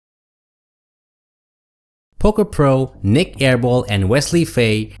Poker pro Nik Airball and Wesley,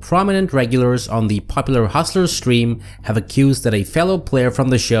 prominent regulars on the popular Hustler stream, have accused that a fellow player from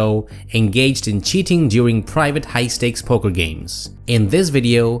the show engaged in cheating during private high-stakes poker games. In this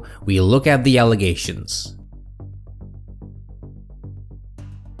video, we look at the allegations.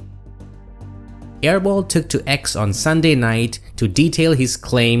 Airball took to X on Sunday night to detail his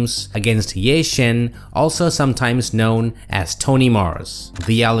claims against Ye Shen, also sometimes known as Tony Mars.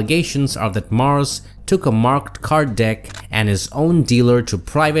 The allegations are that Mars took a marked card deck and his own dealer to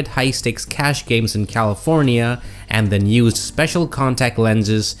private high-stakes cash games in California and then used special contact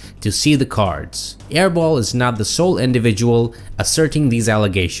lenses to see the cards. Airball is not the sole individual asserting these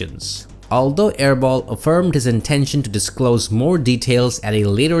allegations. Although Airball affirmed his intention to disclose more details at a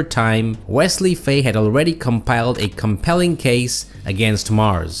later time, Wesley had already compiled a compelling case against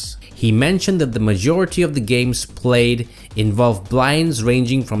Mars. He mentioned that the majority of the games played involve blinds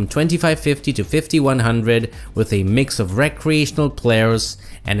ranging from 2550 to 5100 with a mix of recreational players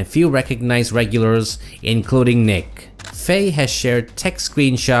and a few recognized regulars, including Nik. Faye has shared text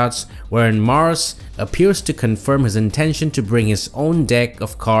screenshots wherein Mars appears to confirm his intention to bring his own deck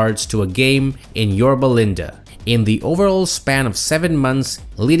of cards to a game in Yorba Linda. In the overall span of 7 months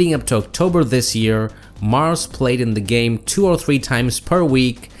leading up to October this year, Mars played in the game 2 or 3 times per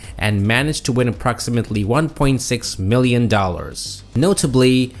week and managed to win approximately $1.6 million.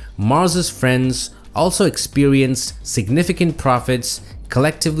 Notably, Mars's friends also experienced significant profits,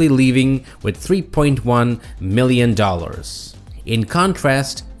 collectively leaving with $3.1 million. In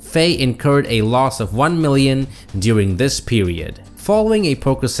contrast, Faye incurred a loss of $1 million during this period. Following a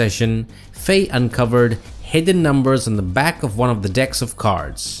poker session, Faye uncovered hidden numbers on the back of one of the decks of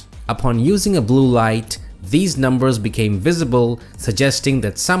cards. Upon using a blue light, these numbers became visible, suggesting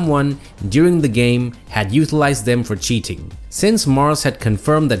that someone during the game had utilized them for cheating. Since Mars had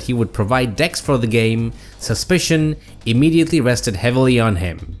confirmed that he would provide decks for the game, suspicion immediately rested heavily on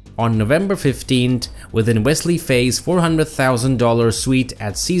him. On November 15th, within Wesley Faye's $400,000 suite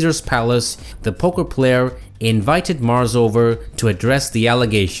at Caesar's Palace, the poker player invited Mars over to address the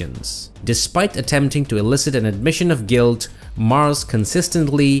allegations. Despite attempting to elicit an admission of guilt, Mars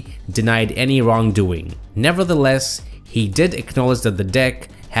consistently denied any wrongdoing. Nevertheless, he did acknowledge that the deck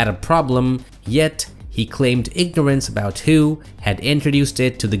had a problem, yet he claimed ignorance about who had introduced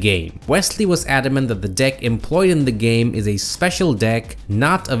it to the game. Wesley was adamant that the deck employed in the game is a special deck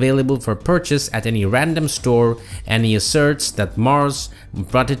not available for purchase at any random store, and he asserts that Mars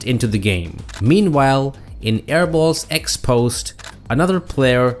brought it into the game. Meanwhile, in Airball's X post, another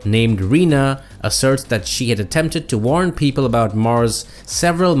player named Rena asserts that she had attempted to warn people about Mars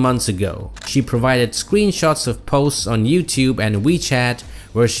several months ago. She provided screenshots of posts on YouTube and WeChat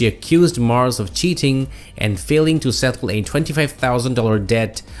where she accused Mars of cheating and failing to settle a $25,000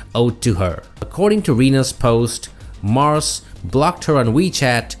 debt owed to her. According to Rena's post, Mars blocked her on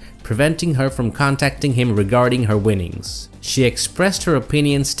WeChat, preventing her from contacting him regarding her winnings. She expressed her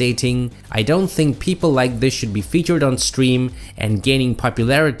opinion stating, "I don't think people like this should be featured on stream and gaining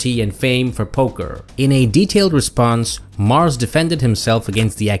popularity and fame for poker." In a detailed response, Mars defended himself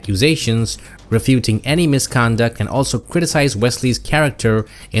against the accusations, refuting any misconduct, and also criticized Wesley's character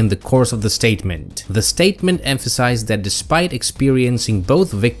in the course of the statement. The statement emphasized that despite experiencing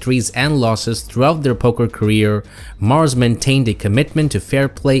both victories and losses throughout their poker career, Mars maintained a commitment to fair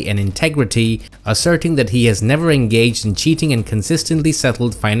play and integrity, asserting that he has never engaged in cheating and consistently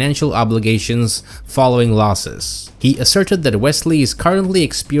settled financial obligations following losses. He asserted that Wesley is currently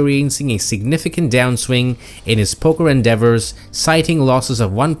experiencing a significant downswing in his poker endeavors, citing losses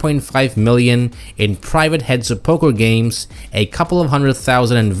of $1.5 million in private heads of poker games, a couple of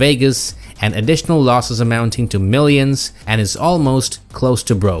 $100,000 in Vegas, and additional losses amounting to millions, and is almost close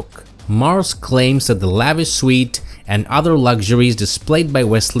to broke. Mars claims that the lavish suite and other luxuries displayed by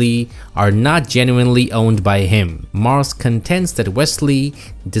Wesley are not genuinely owned by him. Mars contends that Wesley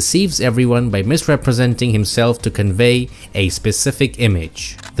deceives everyone by misrepresenting himself to convey a specific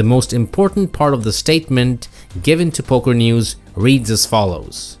image. The most important part of the statement given to Poker News reads as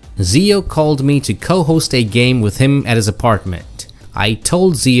follows. Zio called me to co-host a game with him at his apartment. I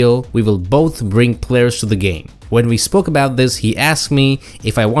told Zio we will both bring players to the game. When we spoke about this, he asked me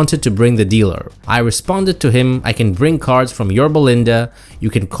if I wanted to bring the dealer. I responded to him, I can bring cards from Yorba Linda, you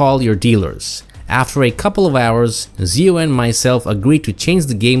can call your dealers. After a couple of hours, Zio and myself agreed to change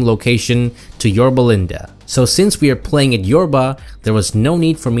the game location to Yorba Linda. So since we are playing at Yorba, there was no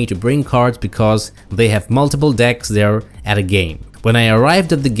need for me to bring cards because they have multiple decks there at a game. When I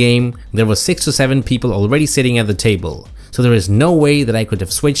arrived at the game, there were 6 to 7 people already sitting at the table. So there is no way that I could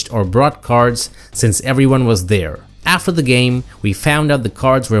have switched or brought cards since everyone was there. After the game, we found out the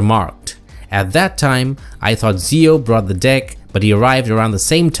cards were marked. At that time, I thought Zio brought the deck, but he arrived around the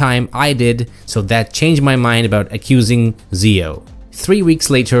same time I did, so that changed my mind about accusing Zio. 3 weeks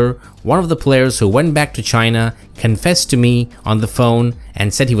later, one of the players who went back to China confessed to me on the phone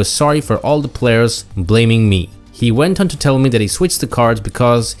and said he was sorry for all the players blaming me. He went on to tell me that he switched the cards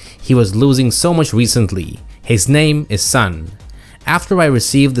because he was losing so much recently. His name is Sun. After I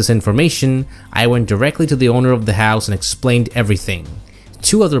received this information, I went directly to the owner of the house and explained everything.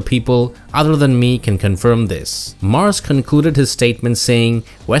 2 other people other than me can confirm this. Mars concluded his statement saying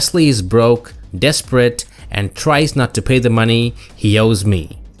Wesley is broke, desperate, and tries not to pay the money he owes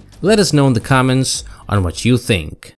me. Let us know in the comments on what you think.